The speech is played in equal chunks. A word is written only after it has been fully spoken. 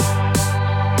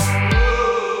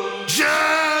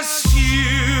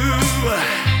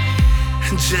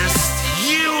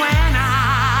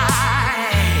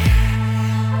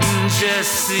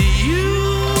just you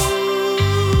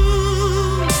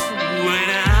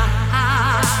and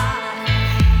I,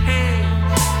 hey,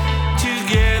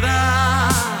 together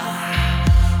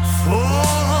forever.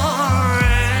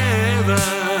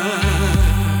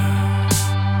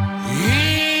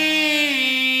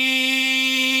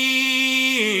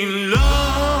 In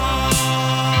love.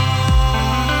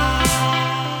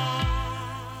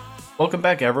 Welcome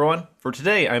back, everyone. For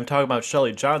today, I'm talking about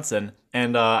Shelly Johnson,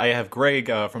 and I have Greg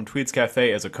from Tweets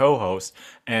Cafe as a co-host,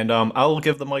 and I'll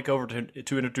give the mic over to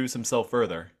introduce himself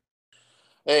further.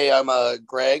 Hey, I'm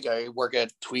Greg. I work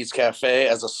at Tweets Cafe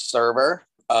as a server.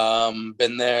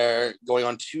 Been there going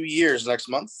on 2 years next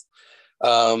month.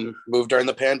 Moved during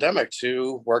the pandemic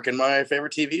to work in my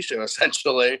favorite TV show,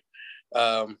 essentially.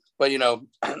 But, you know,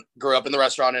 grew up in the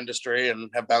restaurant industry and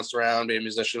have bounced around, being a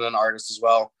musician and artist as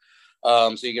well.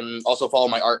 So you can also follow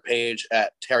my art page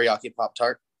at Teriyaki Pop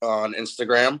Tart on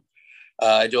Instagram.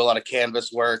 I do a lot of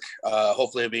canvas work.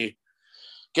 Hopefully I'll be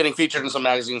getting featured in some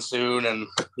magazines soon. And,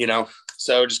 you know,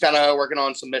 so just kind of working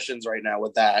on some missions right now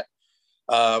with that.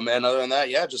 And other than that,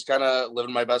 yeah, just kind of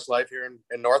living my best life here in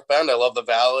North Bend. I love the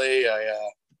Valley. I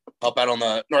help out on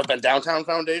the North Bend Downtown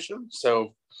Foundation.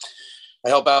 So I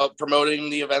help out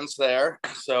promoting the events there.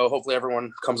 So hopefully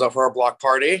everyone comes out for our block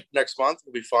party next month.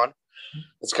 It'll be fun.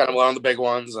 It's kind of one of the big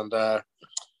ones. And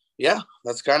yeah,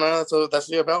 that's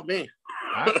about me.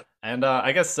 And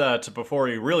I guess before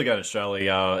we really get to Shelly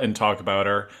and talk about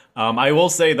her, I will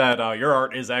say that your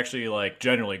art is actually like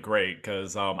genuinely great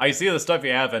because I see the stuff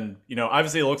you have, and you know,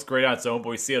 obviously it looks great on its own, but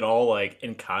we see it all like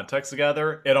in context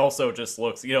together. It also just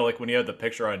looks, you know, like when you had the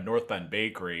picture on North Bend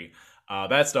Bakery,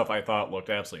 that stuff I thought looked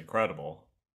absolutely incredible.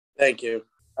 Thank you.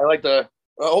 I like the.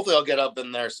 Hopefully, I'll get up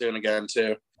in there soon again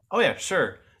too. Oh yeah,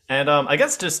 sure. And I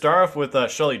guess to start off with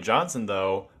Shelly Johnson,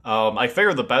 though, I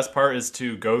figure the best part is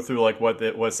to go through like what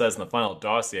it says in the final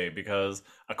dossier, because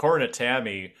according to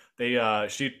Tammy,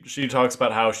 she talks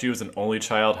about how she was an only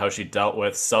child, how she dealt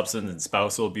with substance and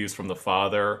spousal abuse from the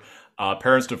father,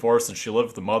 parents divorced, and she lived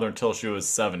with the mother until she was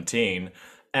 17.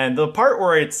 And the part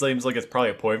where it seems like it's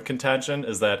probably a point of contention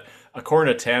is that,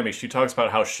 according to Tammy, she talks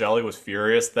about how Shelly was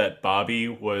furious that Bobby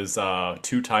was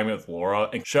two-timing with Laura,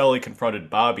 and Shelly confronted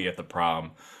Bobby at the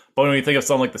prom. But when you think of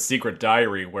something like The Secret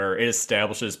Diary, where it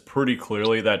establishes pretty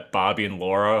clearly that Bobby and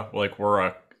Laura like were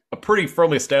a pretty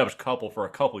firmly established couple for a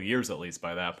couple of years at least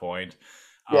by that point.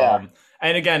 Yeah.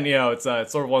 And again, you know, it's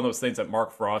sort of one of those things that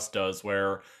Mark Frost does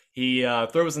where he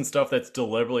throws in stuff that's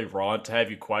deliberately wrong to have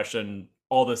you question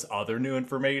all this other new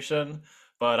information.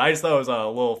 But I just thought it was a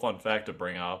little fun fact to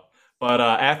bring up. But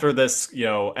after this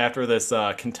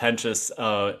contentious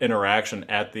interaction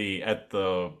at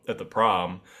the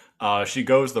prom, she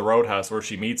goes to the roadhouse where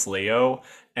she meets Leo,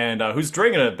 and who's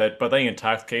drinking a bit, but then he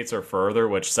intoxicates her further,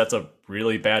 which sets a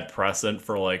really bad precedent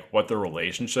for like what their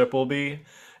relationship will be.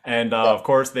 And of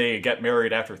course, they get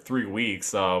married after 3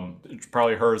 weeks. It's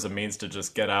probably her as a means to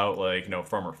just get out, like, you know,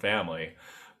 from her family.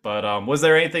 But was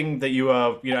there anything that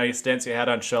any stance you had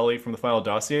on Shelly from the final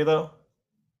dossier, though?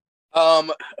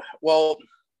 Well,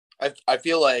 I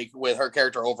feel like with her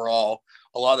character overall,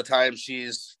 a lot of the time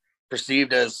she's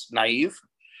perceived as naive.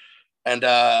 And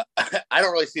I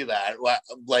don't really see that.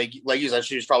 Like you said,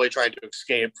 she's probably trying to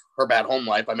escape her bad home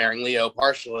life by marrying Leo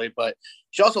partially, but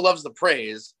she also loves the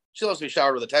praise. She loves to be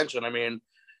showered with attention. I mean,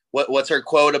 what's her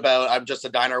quote about, "I'm just a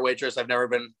diner waitress. I've never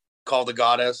been called a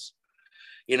goddess."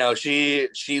 You know, she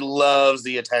loves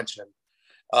the attention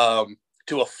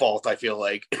to a fault, I feel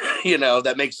like, you know,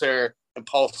 that makes her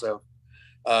impulsive.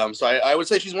 So I would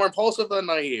say she's more impulsive than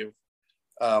naive.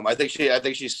 I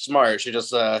think she's smart. She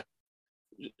just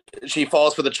she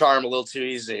falls for the charm a little too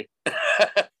easy.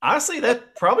 Honestly,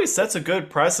 that probably sets a good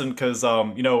precedent because,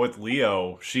 you know, with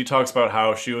Leo, she talks about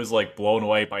how she was like blown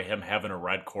away by him having a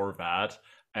red Corvette.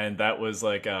 And that was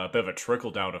like a bit of a trickle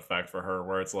down effect for her,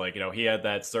 where it's like, you know, he had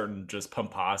that certain just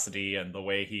pomposity and the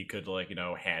way he could, like, you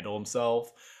know, handle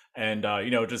himself. And,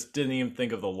 you know, just didn't even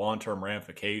think of the long term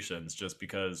ramifications just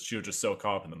because she was just so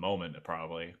caught up in the moment,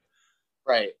 probably.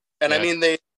 Right. And Yeah. I mean,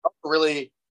 they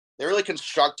really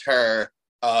construct her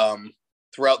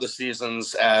throughout the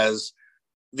seasons as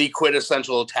the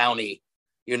quintessential townie.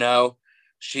 You know,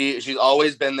 she's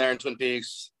always been there in Twin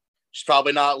Peaks. She's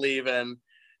probably not leaving.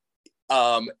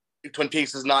 Twin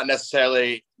Peaks is not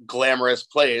necessarily a glamorous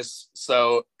place,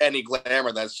 so any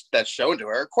glamour that's shown to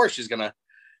her, of course she's gonna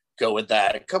go with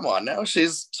that. Come on now,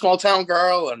 she's a small town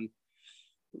girl, and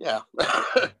yeah.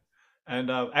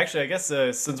 And actually, I guess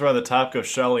since we're on the topic of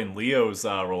Shelly and Leo's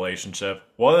relationship,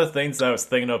 one of the things that I was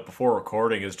thinking of before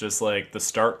recording is just like the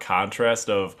stark contrast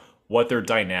of what their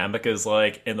dynamic is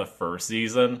like in the first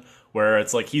season, where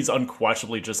it's like he's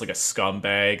unquestionably just like a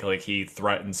scumbag, like he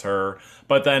threatens her.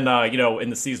 But then, in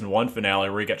the season one finale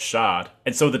where he gets shot,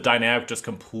 and so the dynamic just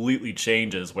completely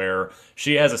changes, where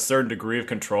she has a certain degree of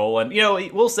control, and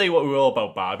we'll say what we will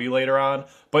about Bobby later on,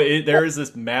 but there is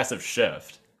this massive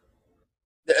shift.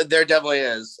 There definitely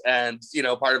is, and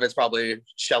part of it's probably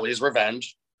Shelly's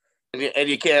revenge, and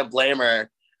you can't blame her.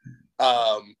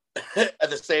 Um, at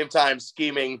the same time,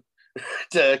 scheming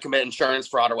to commit insurance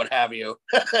fraud or what have you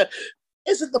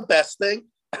isn't the best thing,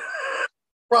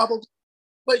 probably.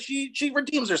 But she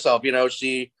redeems herself.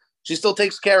 She still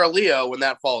takes care of Leo when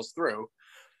that falls through.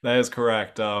 That is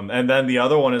correct. And then the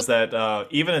other one is that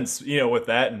even with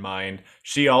that in mind,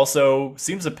 she also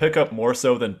seems to pick up more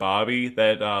so than Bobby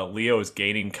that Leo is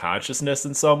gaining consciousness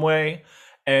in some way,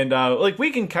 and like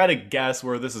we can kind of guess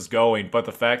where this is going, but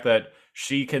the fact that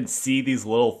she can see these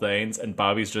little things and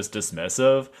Bobby's just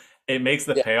dismissive, it makes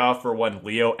the Yeah, payoff for when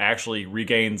Leo actually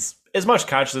regains as much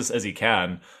consciousness as he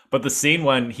can. But the scene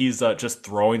when he's just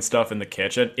throwing stuff in the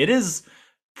kitchen, it is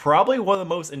probably one of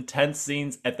the most intense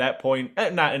scenes at that point.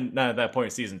 Not at that point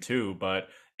in season two, but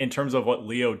in terms of what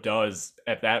Leo does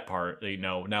at that part.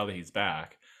 Now that he's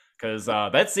back, because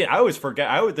that scene I always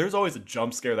forget. There's always a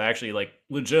jump scare that actually like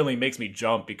legitimately makes me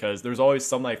jump because there's always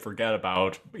something I forget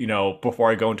about.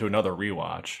 Before I go into another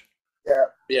rewatch. yeah,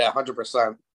 yeah,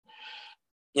 100%.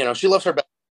 She lives her best,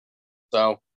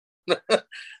 so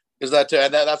is that too?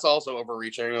 That's also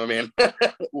overreaching. I mean,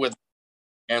 with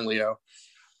and Leo.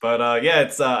 But yeah,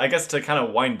 it's I guess to kind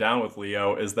of wind down with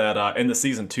Leo is that in the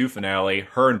season two finale,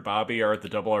 her and Bobby are at the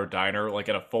Double R Diner, like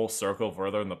in a full circle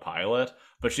further in the pilot.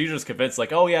 But she's just convinced,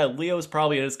 like, oh yeah, Leo's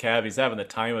probably in his cab, he's having the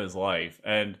time of his life,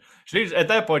 and she at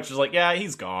that point she's like, yeah,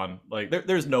 he's gone. Like,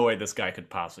 there's no way this guy could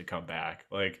possibly come back.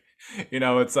 Like,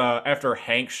 it's after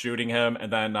Hank shooting him,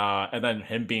 and then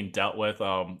him being dealt with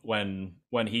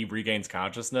when he regains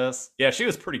consciousness. Yeah, she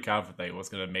was pretty confident that he was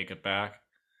gonna make it back.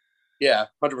 Yeah,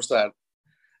 100%.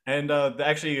 And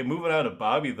actually, moving on to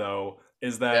Bobby though,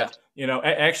 is Yeah. that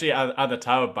actually on the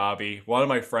top of Bobby, one of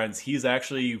my friends, he's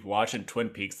actually watching Twin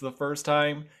Peaks for the first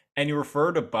time, and you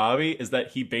refer to Bobby is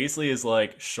that he basically is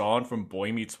like Sean from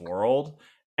Boy Meets World.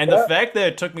 And the Yeah. fact that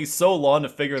it took me so long to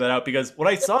figure that out, because when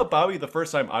I saw Bobby the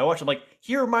first time I watched him, like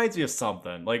he reminds me of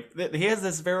something. Like he has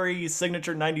this very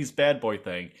signature '90s bad boy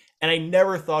thing, and I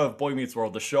never thought of Boy Meets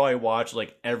World, the show I watched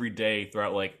like every day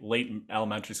throughout like late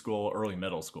elementary school, early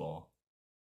middle school.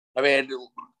 I mean,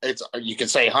 it's you could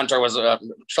say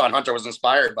Sean Hunter was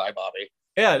inspired by Bobby.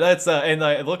 Yeah, that's and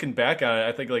looking back on it,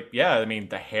 I think like yeah, I mean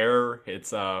the hair,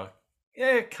 it's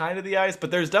yeah, kind of the eyes, but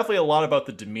there's definitely a lot about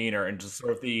the demeanor and just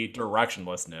sort of the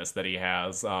directionlessness that he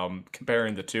has,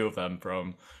 comparing the two of them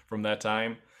from that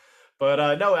time.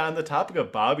 But no, on the topic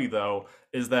of Bobby though,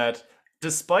 is that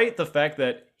despite the fact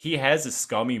that he has his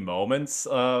scummy moments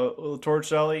towards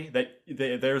Shelley,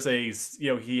 there's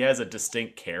he has a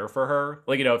distinct care for her.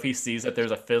 Like if he sees that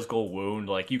there's a physical wound,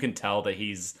 like you can tell that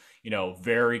he's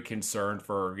very concerned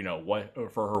for what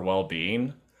for her well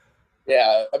being.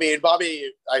 Yeah, I mean,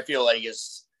 Bobby, I feel like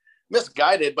is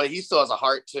misguided, but he still has a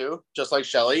heart too, just like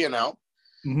Shelly.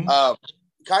 Hmm. Um,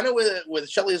 kind of with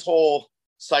Shelly's whole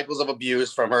cycles of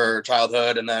abuse from her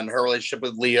childhood, and then her relationship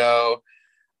with Leo.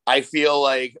 I feel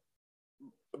like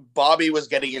Bobby was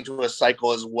getting into a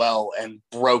cycle as well and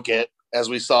broke it, as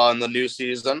we saw in the new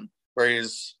season, where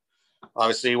he's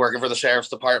obviously working for the sheriff's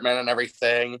department and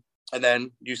everything. And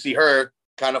then you see her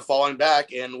kind of falling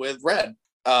back in with Red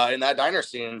in that diner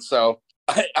scene. So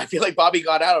I feel like Bobby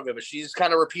got out of it, but she's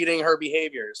kind of repeating her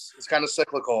behaviors. It's kind of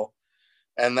cyclical.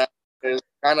 And that is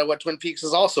kind of what Twin Peaks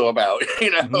is also about,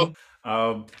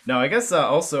 Hmm. Now, I guess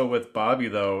also with Bobby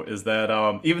though is that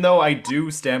even though I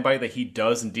do stand by that he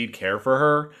does indeed care for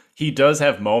her, he does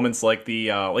have moments like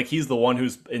the like he's the one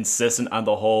who's insistent on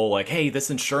the whole like, hey, this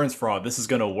insurance fraud, this is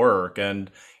gonna work, and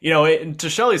to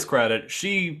Shelley's credit,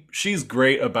 she's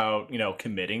great about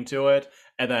committing to it,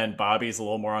 and then Bobby's a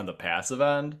little more on the passive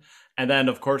end. And then,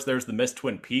 of course, there's the Miss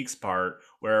Twin Peaks part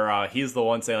where he's the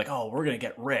one saying like, "Oh, we're gonna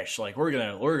get rich, like we're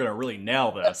gonna really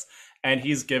nail this," and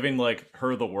he's giving like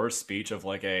her the worst speech of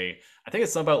like I think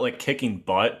it's something about like kicking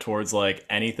butt towards like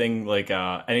anything like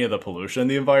any of the pollution in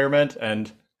the environment.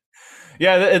 And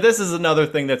yeah, this is another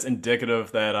thing that's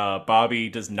indicative that Bobby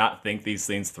does not think these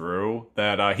things through,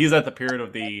 that he's at the period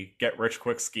of the get rich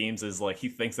quick schemes, is like he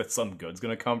thinks that some good's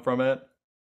gonna come from it.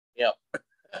 Yep.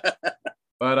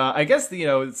 But I guess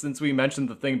since we mentioned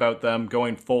the thing about them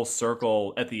going full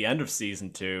circle at the end of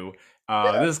season two,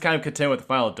 Yeah. this is kind of continuing with the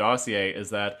final dossier.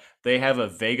 Is that they have a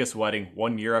Vegas wedding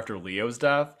 1 year after Leo's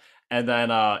death, and then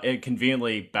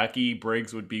conveniently Becky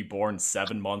Briggs would be born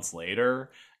 7 months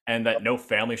later, and that no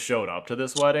family showed up to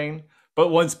this wedding. But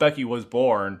once Becky was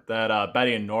born, that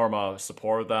Betty and Norma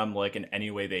supported them like in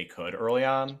any way they could early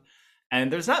on.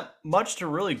 And there's not much to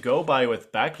really go by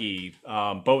with Becky,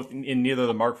 both in neither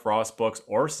the Mark Frost books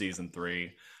or season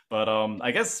three. But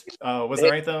I guess was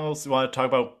there anything else you want to talk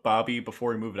about Bobby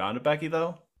before we moved on to Becky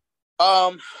though?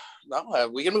 Um, no,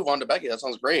 we can move on to Becky. That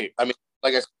sounds great. I mean,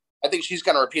 like I think she's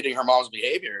kind of repeating her mom's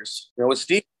behaviors. With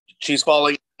Steve, she's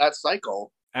following that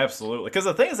cycle. Absolutely, because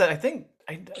the thing is that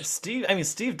Steve. I mean,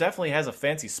 Steve definitely has a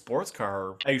fancy sports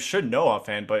car. I should know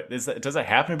offhand, but does it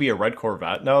happen to be a red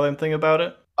Corvette? Now that I'm thinking about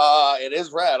it. It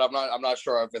is red. I'm not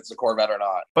sure if it's a Corvette or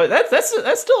not. But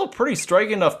that's still a pretty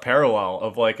striking enough parallel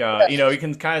of like Yeah. you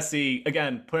can kind of see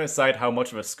again, putting aside how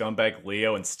much of a scumbag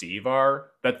Leo and Steve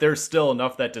are, that there's still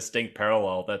enough that distinct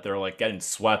parallel that they're like getting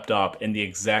swept up in the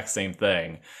exact same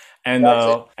thing. And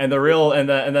then the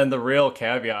real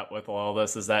caveat with all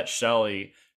this is that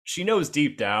Shelly, she knows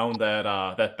deep down that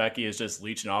that Becky is just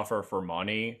leeching off her for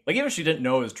money. Like even if she didn't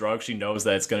know it was drugs, she knows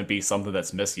that it's going to be something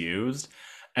that's misused.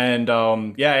 And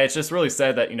yeah, it's just really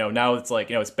sad that now it's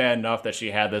like it's bad enough that she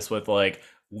had this with like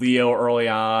Leo early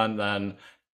on. Then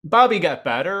Bobby got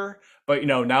better, but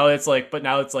now it's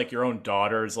like your own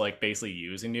daughter's like basically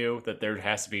using you. That there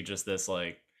has to be just this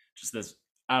I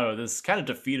don't know, this kind of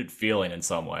defeated feeling in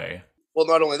some way. Well,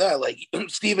 not only that, like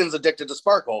Steven's addicted to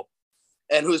Sparkle,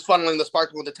 and who's funneling the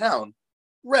Sparkle into town?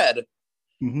 Red.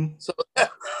 Mm-hmm. So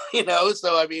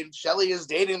so I mean, Shelly is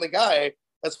dating the guy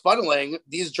that's funneling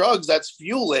these drugs that's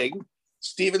fueling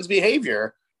Steven's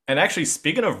behavior. And actually,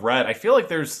 speaking of Red, I feel like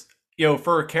there's,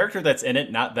 for a character that's in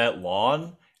it not that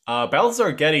long,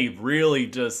 Balthazar Getty really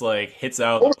just like hits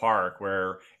out of the park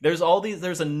where there's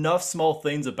enough small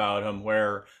things about him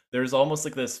where there's almost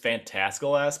like this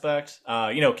fantastical aspect.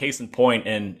 Case in point,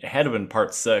 and it had to have been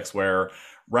part six where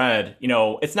Red,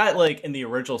 it's not like in the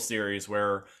original series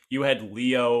where you had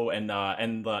Leo and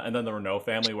then the Renault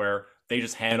family where they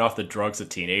just hand off the drugs to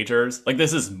teenagers. Like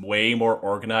this is way more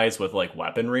organized with like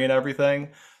weaponry and everything.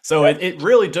 So it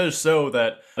really does show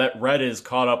that Red is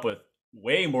caught up with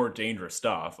way more dangerous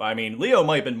stuff. I mean, Leo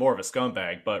might have been more of a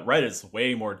scumbag, but Red is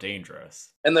way more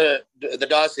dangerous. And the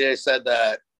dossier said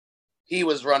that he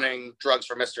was running drugs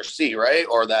for Mr. C, right?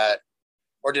 Or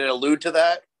did it allude to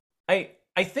that?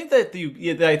 I think that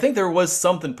I think there was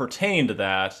something pertaining to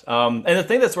that. And the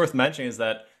thing that's worth mentioning is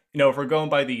that if we're going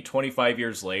by the 25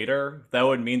 years later, that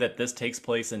would mean that this takes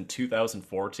place in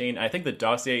 2014. I think the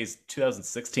dossier is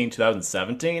 2016,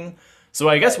 2017. So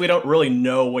I guess we don't really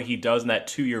know what he does in that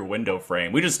 2-year window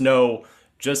frame. We just know,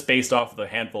 just based off of the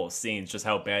handful of scenes, just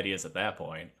how bad he is at that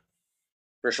point.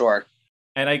 For sure.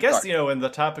 And I guess, in the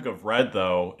topic of Red,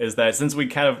 though, is that since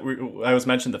I was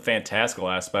mentioning the fantastical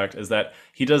aspect, is that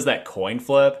he does that coin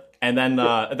flip, and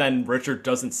then Richard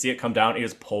doesn't see it come down, he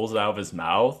just pulls it out of his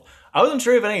mouth. I wasn't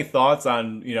sure if any thoughts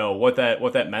on, what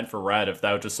that meant for Red, if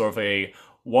that was just sort of a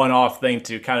one-off thing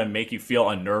to kind of make you feel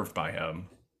unnerved by him.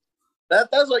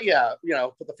 That's what,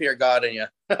 put the fear of God in you.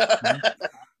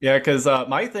 Yeah, because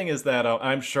my thing is that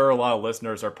I'm sure a lot of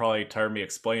listeners are probably tired of me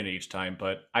explaining it each time,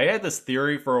 but I had this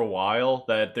theory for a while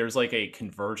that there's like a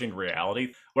converging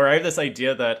reality where I have this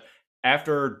idea that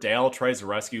after Dale tries to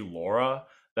rescue Laura,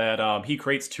 that he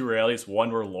creates two realities,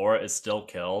 one where Laura is still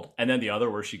killed, and then the other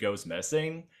where she goes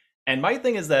missing. And my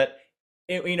thing is that,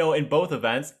 in both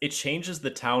events, it changes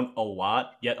the town a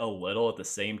lot, yet a little at the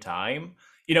same time.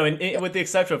 With the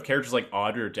exception of characters like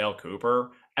Audrey or Dale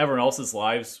Cooper, everyone else's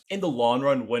lives in the long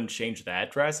run wouldn't change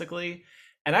that drastically.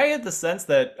 And I had the sense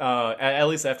that, at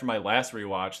least after my last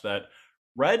rewatch, that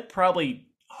Red probably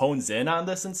hones in on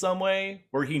this in some way,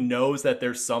 where he knows that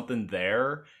there's something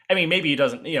there. I mean, maybe he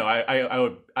doesn't.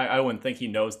 I wouldn't think he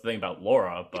knows the thing about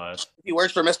Laura, but If he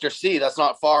works for Mr. C, that's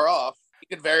not far off.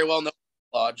 He could very well know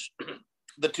Lodge,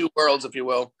 the two worlds, if you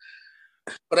will.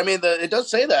 But I mean, it does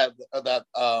say that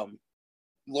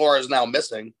Laura is now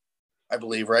missing, I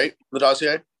believe, right? The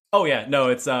dossier. oh yeah, no,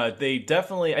 it's they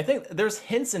definitely. I think there's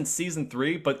hints in season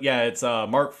 3, but yeah, it's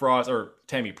Mark Frost or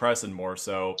Tammy Preston more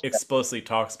so explicitly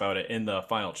talks about it in the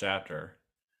final chapter.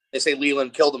 They say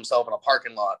Leland killed himself in a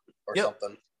parking lot or Yep.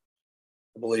 something.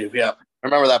 I believe. Yeah, I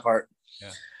remember that part.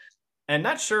 Yeah. And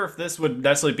not sure if this would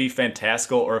necessarily be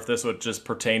fantastical or if this would just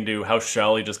pertain to how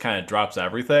Shelley just kind of drops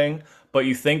everything. But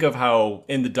you think of how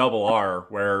in the Double R,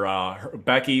 where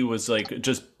Becky was like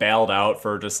just bailed out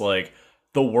for just like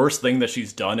the worst thing that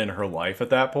she's done in her life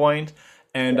at that point.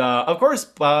 And of course,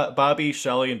 Bobby,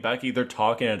 Shelley, and Becky, they're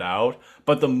talking it out.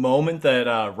 But the moment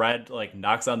that Red like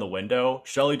knocks on the window,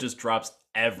 Shelley just drops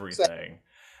everything.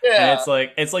 And Yeah.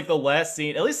 it's like the last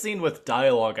scene, at least scene with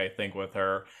dialogue, I think, with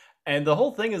her. And the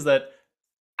whole thing is that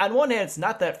on one hand, it's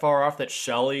not that far off that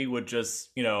Shelley would just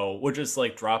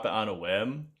like drop it on a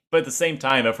whim. But at the same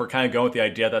time, if we're kind of going with the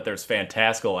idea that there's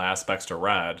fantastical aspects to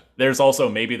Red, there's also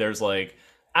there's like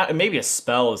maybe a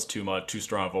spell is too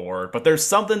strong of a word, but there's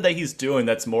something that he's doing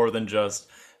that's more than just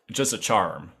a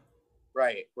charm.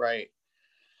 Right, right.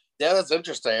 Yeah, that's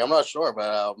interesting. I'm not sure,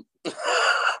 but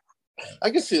I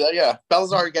can see that. Yeah,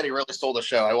 Balazar Getty really stole the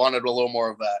show. I wanted a little more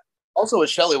of that. Also, with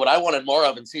Shelly, what I wanted more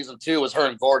of in season 2 was her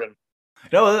and Gordon.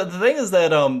 No, the thing is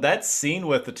that that scene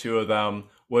with the two of them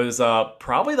was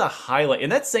probably the highlight,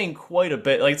 and that's saying quite a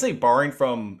bit. Like, say, barring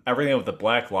from everything with the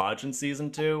Black Lodge in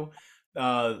season 2,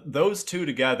 those two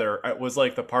together was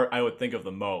like the part I would think of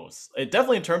the most. It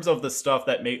definitely in terms of the stuff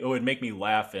that it would make me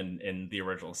laugh in the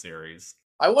original series.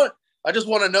 I just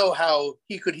want to know how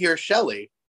he could hear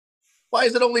Shelly. Why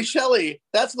is it only Shelly?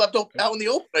 That's left out in the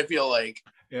open. I feel like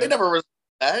they never resolved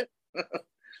that.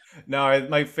 No,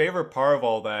 my favorite part of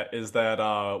all that is that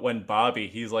when Bobby,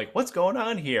 he's like, "What's going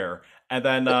on here?" And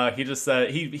then he just said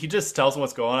he just tells him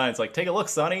what's going on. It's like, "Take a look,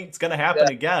 Sonny. It's gonna happen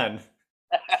again."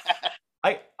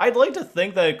 I'd like to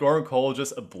think that Gordon Cole was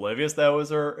just oblivious that was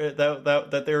her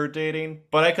that they were dating,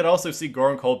 but I could also see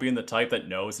Gordon Cole being the type that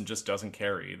knows and just doesn't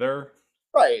care either.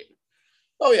 Right.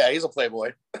 Oh yeah, he's a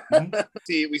playboy. Mhm.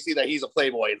 We see that he's a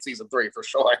playboy in season 3 for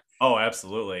sure. Oh,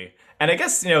 absolutely. And I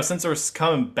guess, since we're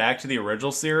coming back to the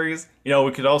original series,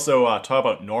 we could also talk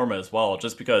about Norma as well,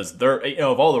 just because they're,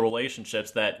 of all the relationships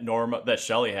that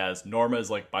Shelly has, Norma is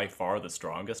like by far the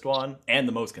strongest one and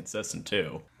the most consistent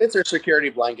too. It's her security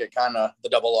blanket, kind of the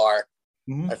double R.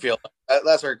 Mhm. I feel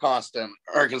that's her constant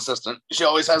or consistent. She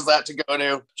always has that to go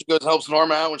to. She goes and helps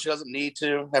Norma out when she doesn't need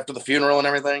to after the funeral and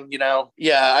everything.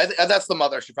 Yeah, that's the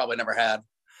mother she probably never had.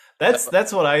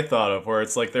 That's what I thought of, where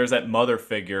it's like there's that mother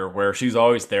figure where she's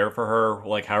always there for her,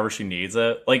 like however she needs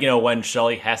it. Like, when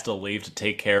Shelly has to leave to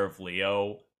take care of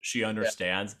Leo, she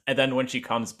understands. And then when she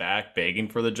comes back begging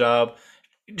for the job,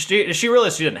 she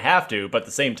realized she didn't have to, but at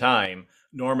the same time,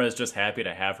 Norma is just happy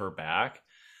to have her back.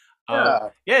 Yeah,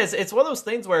 it's one of those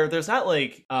things where there's not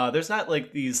like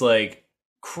these like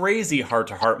crazy heart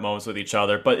to heart moments with each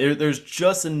other, but there's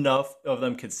just enough of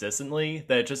them consistently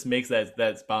that it just makes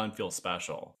that bond feel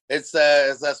special. It's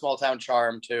that small town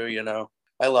charm too.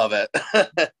 I love it.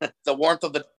 The warmth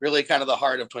of really kind of the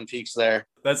heart of Twin Peaks there.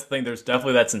 That's the thing. There's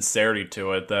definitely that sincerity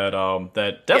to it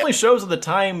that definitely shows that the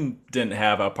time didn't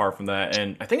have apart from that,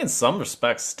 and I think in some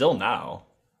respects still now.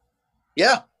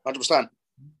 Yeah, 100%.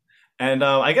 And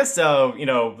I guess and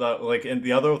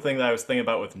the other thing that I was thinking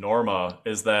about with Norma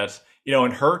is that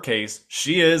in her case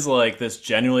she is like this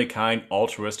genuinely kind,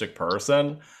 altruistic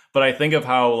person. But I think of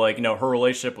how her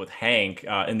relationship with Hank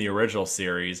in the original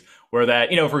series, where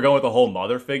that if we're going with the whole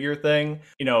mother figure thing,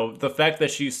 the fact that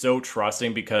she's so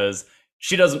trusting because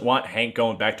she doesn't want Hank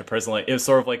going back to prison. Like it's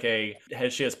sort of like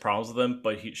she has problems with him,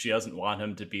 but she doesn't want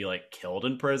him to be like killed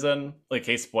in prison. Like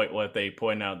case point what they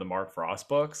point out in the Mark Frost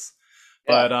books.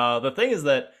 But the thing is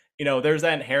that, there's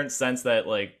that inherent sense that,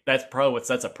 like, that's probably what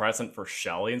sets a precedent for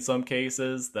Shelly in some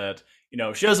cases, that,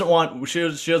 she doesn't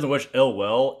wish ill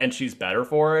will, and she's better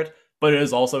for it, but it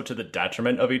is also to the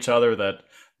detriment of each other that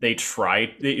they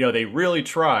try, they really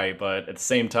try, but at the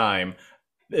same time,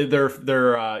 they're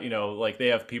like, they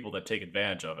have people that take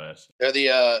advantage of it. They're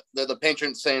the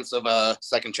patron saints of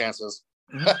second chances.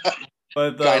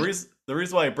 But the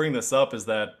reason why I bring this up is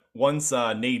that once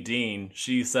Nadine,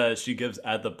 she says she gives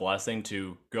Ed the blessing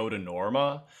to go to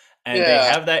Norma, and they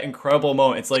have that incredible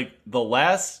moment. It's like the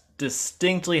last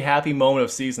distinctly happy moment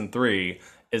of season 3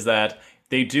 is that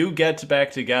they do get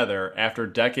back together after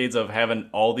decades of having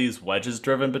all these wedges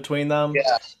driven between them.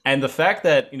 Yeah. And the fact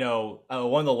that,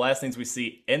 one of the last things we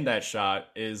see in that shot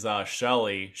is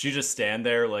Shelly. She just stand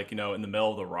there, like, in the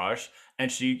middle of the rush,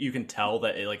 and you can tell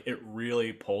that it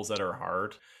really pulls at her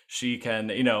heart. She can,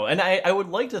 and I would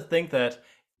like to think that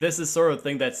this is sort of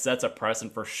thing that sets a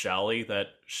precedent for Shelly, that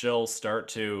she'll start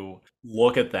to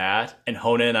look at that and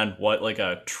hone in on what like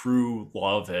a true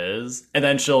love is, and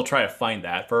then she'll try to find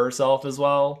that for herself as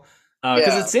well.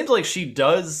 Because it seems like she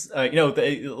does,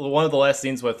 one of the last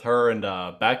scenes with her and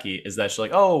Becky is that she's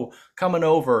like, oh, coming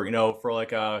over, for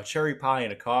like a cherry pie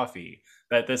and a coffee.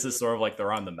 That this is sort of like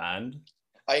they're on the mend.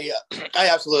 I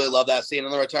absolutely love that scene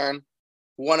in The Return.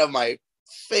 One of my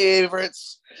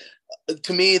favorites.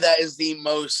 To me, that is the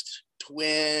most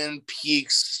Twin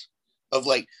Peaks of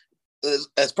like,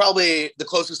 that's probably the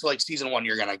closest to like season 1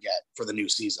 you're gonna get for the new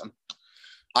season.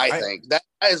 I think that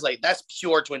is like, that's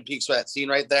pure Twin Peaks for that scene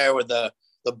right there, where the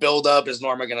build up is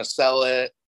Norma gonna sell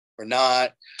it or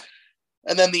not,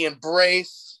 and then the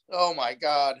embrace. Oh my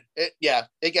god,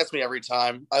 it gets me every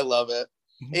time. I love it.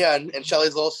 Mm-hmm. Yeah, and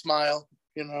Shelly's little smile,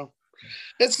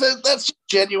 that's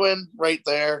genuine right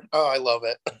there. Oh, I love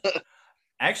it.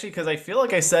 Actually, because I feel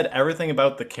like I said everything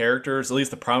about the characters, at least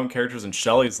the prominent characters in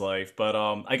Shelley's life. But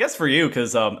I guess for you,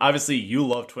 because obviously you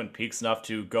love Twin Peaks enough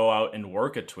to go out and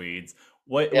work at Tweeds.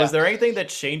 What was Yeah. there anything that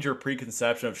changed your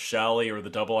preconception of Shelley or the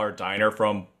Double R Diner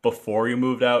from before you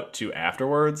moved out to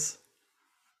afterwards?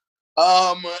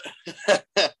 Um,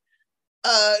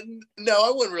 uh, no,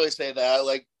 I wouldn't really say that.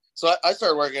 Like, so I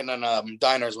started working in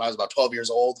diners when I was about 12 years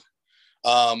old,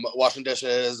 washing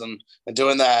dishes and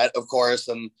doing that, of course.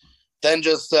 And then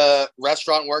just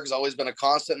restaurant work has always been a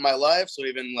constant in my life. So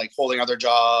even like holding other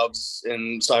jobs.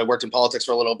 And so I worked in politics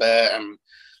for a little bit. And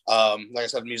like I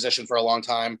said, musician for a long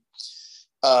time.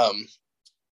 Um,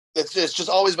 it's just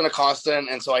always been a constant.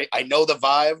 And so I know the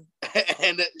vibe.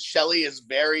 And Shelly is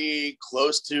very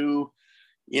close to,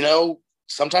 you know,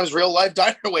 sometimes real life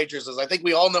diner waitresses. I think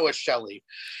we all know a Shelly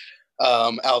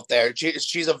out there.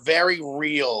 She's a very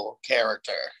real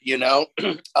character, you know.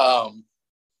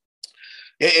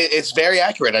 It's very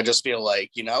accurate. I just feel like,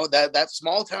 you know, that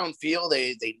small town feel,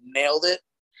 they nailed it.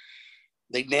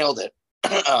 They nailed it.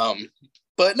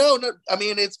 But no, I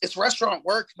mean, it's restaurant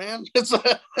work, man. It's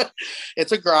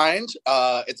a grind.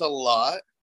 It's a lot.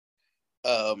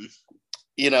 Um,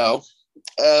 you know,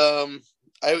 I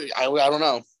don't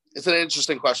know. It's an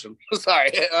interesting question. Sorry,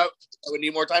 I would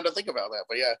need more time to think about that.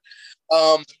 But yeah,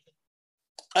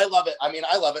 I love it. I mean,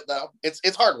 I love it though.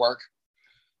 It's hard work.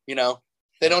 You know,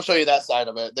 they don't show you that side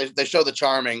of it. They show the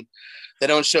charming. They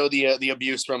don't show the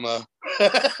abuse from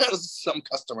some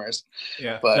customers.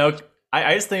 Yeah. But No,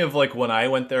 I just think of like when I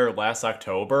went there last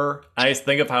October. I just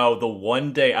think of how the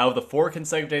one day out of the 4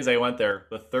 consecutive days I went there,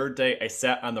 the third day I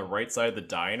sat on the right side of the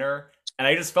diner. And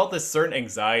I just felt this certain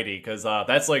anxiety because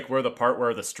that's like where the part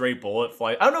where the stray bullet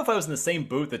flies. I don't know if I was in the same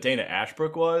booth that Dana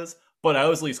Ashbrook was, but I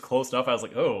was at least close enough. I was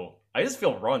like, oh, I just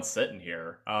feel wrong sitting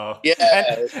here. yeah,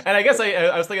 And I guess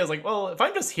I was thinking, I was like, well, if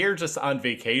I'm just here just on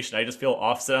vacation, I just feel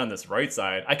offset on this right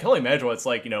side. I can only imagine what it's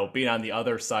like, you know, being on the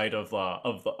other side of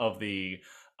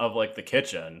like the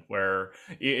kitchen where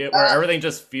everything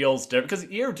just feels different. Because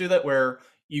you ever do that where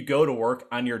you go to work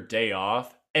on your day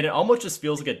off and it almost just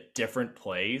feels like a different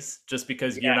place just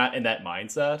because you're not in that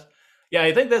mindset. Yeah,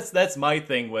 I think that's my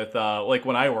thing with like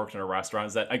when I worked in a restaurant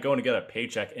is that I go in to get a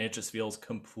paycheck and it just feels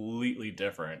completely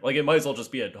different. Like it might as well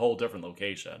just be a whole different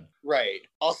location. right.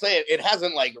 I'll say it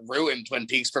hasn't like ruined Twin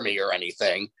Peaks for me or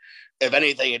anything. If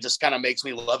anything, it just kind of makes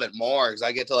me love it more because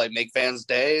I get to like make fans'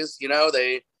 days. You know,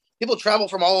 people travel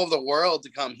from all over the world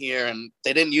to come here, and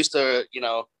they didn't used to, you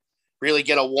know, really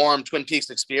get a warm Twin Peaks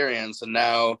experience, and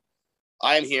now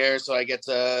I'm here, so I get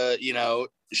to, you know,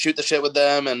 shoot the shit with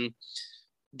them and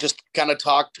just kind of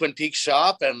talk Twin Peaks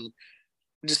shop and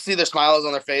just see their smiles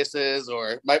on their faces.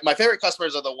 Or my favorite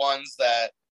customers are the ones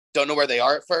that don't know where they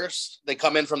are at first. They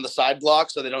come in from the side block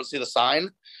so they don't see the sign,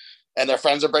 and their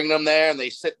friends are bringing them there, and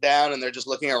they sit down and they're just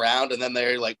looking around, and then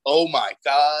they're like, oh my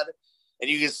God. And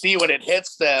you can see when it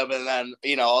hits them, and then,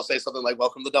 you know, I'll say something like,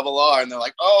 welcome to Double R, and they're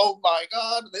like, oh my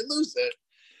God, and they lose it.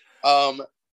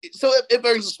 So it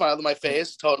brings a smile to my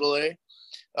face, totally.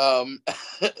 Um,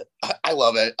 I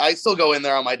love it. I still go in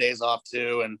there on my days off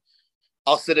too, and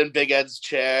I'll sit in Big Ed's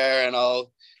chair, and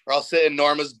I'll sit in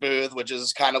Norma's booth, which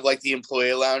is kind of like the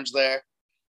employee lounge there.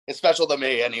 It's special to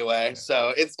me anyway.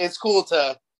 So it's cool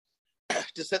to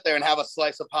sit there and have a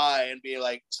slice of pie and be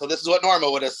like, so this is what Norma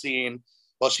would have seen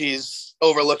while she's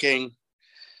overlooking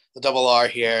the Double R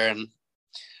here. And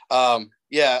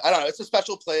yeah, I don't know. It's a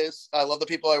special place. I love the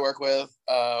people I work with.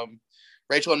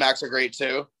 Rachel and Max are great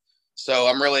too. So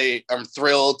I'm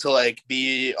thrilled to like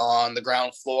be on the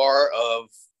ground floor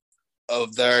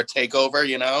of their takeover,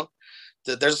 you know.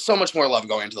 There's so much more love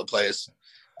going into the place.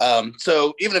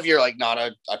 So even if you're like not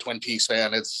a Twin Peaks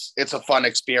fan, it's a fun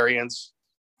experience.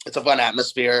 It's a fun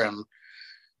atmosphere, and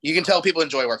you can tell people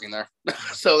enjoy working there.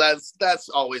 So that's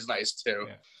always nice too.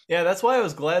 Yeah, that's why I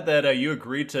was glad that you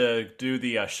agreed to do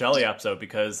the Shelley episode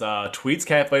because Tweets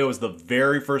Cafe was the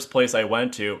very first place I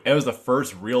went to. It was the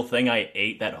first real thing I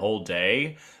ate that whole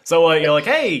day. So you're like,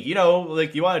 hey, you know,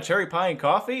 like you want a cherry pie and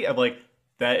coffee? I'm like,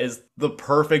 that is the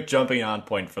perfect jumping on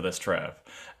point for this trip.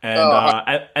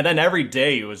 And then every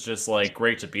day it was just like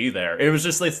great to be there. It was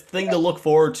just this thing to look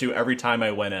forward to every time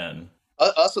I went in.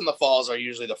 Us in the falls are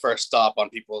usually the first stop on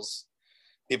people's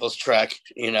trek,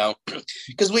 you know,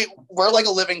 because we're like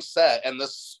a living set, and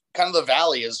this kind of the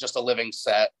valley is just a living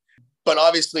set, but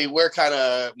obviously we're kind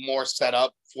of more set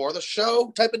up for the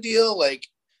show type of deal. Like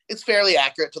it's fairly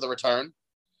accurate to the return.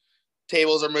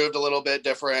 Tables are moved a little bit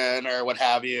different or what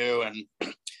have you, and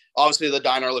obviously the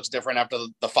diner looks different after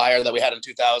the fire that we had in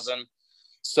 2000,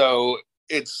 so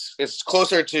it's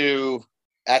closer to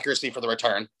accuracy for the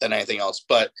return than anything else.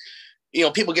 But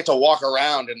people get to walk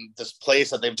around in this place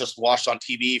that they've just watched on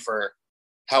TV for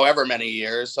however many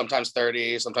years, sometimes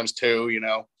 30, sometimes 2,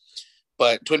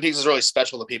 but Twin Peaks is really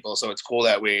special to people. So it's cool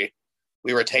that we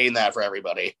retain that for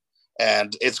everybody.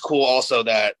 And it's cool also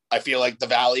that I feel like the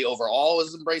Valley overall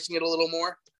is embracing it a little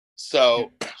more.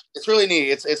 So it's really neat.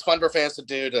 It's fun for fans to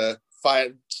do, to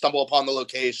stumble upon the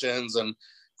locations and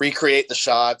recreate the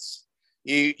shots.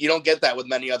 You don't get that with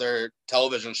many other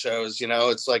television shows.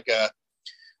 It's like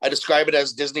I describe it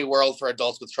as Disney World for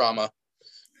adults with trauma.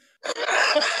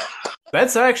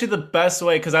 That's actually the best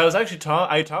way, because I was actually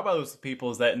I talk about this with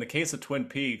people, is that in the case of Twin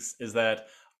Peaks, is that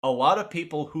a lot of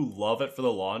people who love it for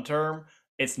the long term,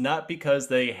 it's not because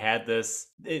they had this,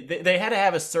 they had to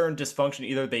have a certain dysfunction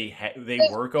either they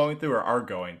were going through or are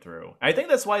going through. I think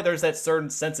that's why there's that certain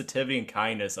sensitivity and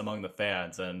kindness among the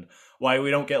fans, and why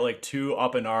we don't get like too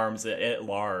up in arms at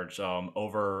large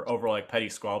over like petty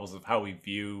squabbles of how we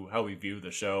view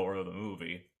the show or the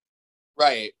movie.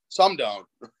 Right. Some don't.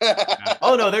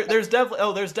 Oh no, there's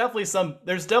definitely some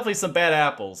bad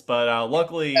apples, but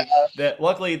luckily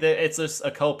it's just a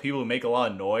couple people who make a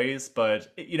lot of noise.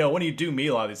 But when you do meet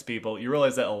a lot of these people, you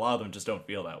realize that a lot of them just don't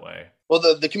feel that way. Well,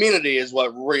 the community is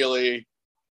what really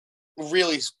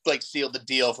like sealed the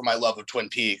deal for my love of Twin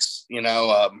Peaks.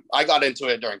 I got into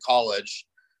it during college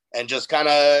and just kind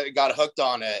of got hooked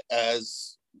on it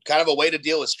as kind of a way to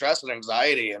deal with stress and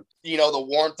anxiety, and the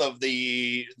warmth of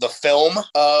the film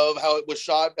of how it was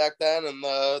shot back then in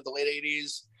the late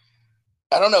 80s.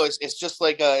 I don't know, it's just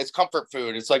like it's comfort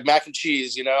food. It's like mac and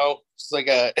cheese. It's like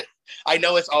I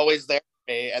know it's always there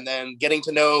for me. And then getting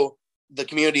to know the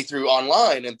community through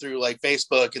online and through like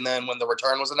Facebook, and then when the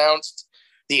return was announced,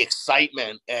 the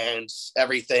excitement and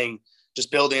everything just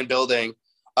building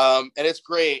and it's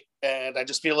great. And I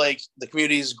just feel like the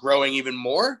community is growing even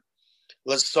more.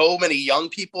 There's so many young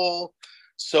people,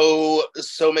 so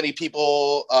many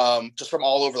people just from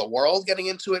all over the world getting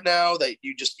into it now that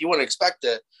you wouldn't expect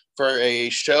it for a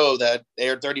show that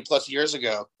aired 30 plus years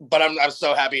ago. But I'm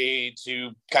so happy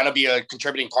to kind of be a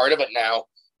contributing part of it now.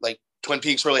 Like Twin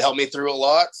Peaks really helped me through a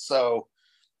lot. So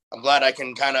I'm glad I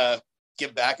can kind of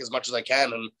give back as much as I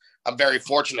can. And I'm very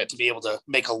fortunate to be able to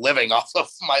make a living off of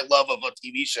my love of a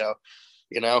TV show,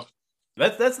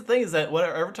 That's the thing, is that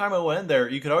every time I went in there,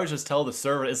 you could always just tell the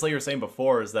server, it's like you were saying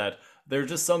before, is that there's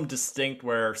just some distinct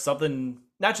where something,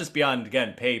 not just beyond,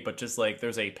 again, pay, but just like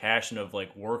there's a passion of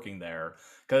like working there.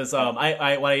 Because when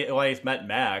I met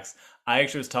Max, I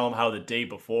actually was telling him how the day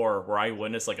before where I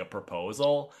witnessed like a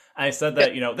proposal, and I said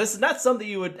that, this is not something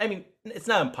you would, I mean, it's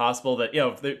not impossible that,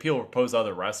 people propose to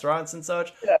other restaurants and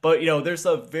such, but, there's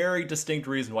a very distinct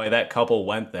reason why that couple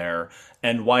went there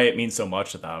and why it means so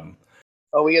much to them.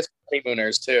 Oh, we get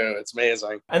honeymooners too. It's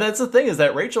amazing. And that's the thing, is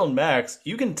that Rachel and Max,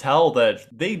 you can tell that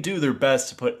they do their best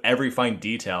to put every fine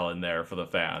detail in there for the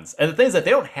fans. And the thing is that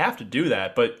they don't have to do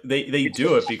that, but they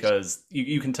do it because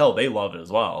you can tell they love it as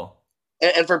well.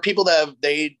 And for people that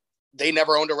they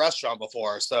never owned a restaurant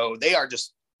before, so they are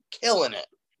just killing it.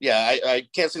 Yeah, I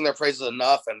can't sing their praises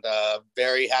enough, and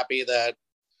very happy that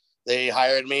they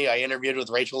hired me. I interviewed with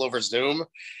Rachel over Zoom,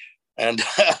 and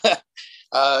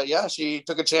yeah, she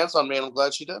took a chance on me, and I'm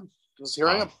glad she did. Because here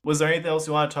I am. Was there anything else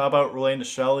you want to talk about relating to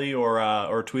Shelly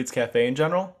or Tweets Cafe in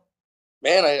general?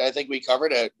 Man, I think we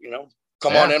covered it.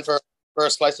 Come on in for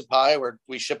a slice of pie where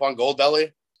we ship on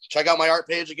Goldbelly. Check out my art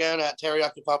page again at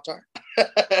Teriyaki Pop Tart.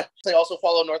 They also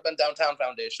follow North Bend Downtown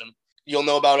Foundation. You'll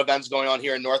know about events going on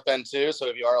here in North Bend too. So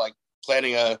if you are like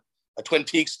planning a Twin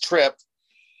Peaks trip,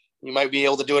 you might be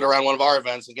able to do it around one of our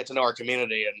events and get to know our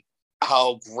community and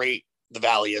how great the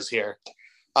Valley is here.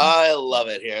 I love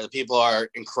it here. The people are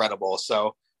incredible.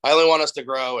 So I only want us to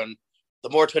grow, and the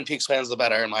more Twin Peaks fans, the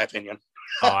better, in my opinion.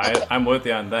 I'm with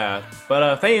you on that.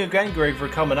 But thank you again, Greg, for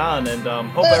coming on, and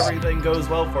hope everything goes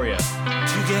well for you.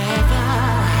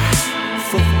 Together.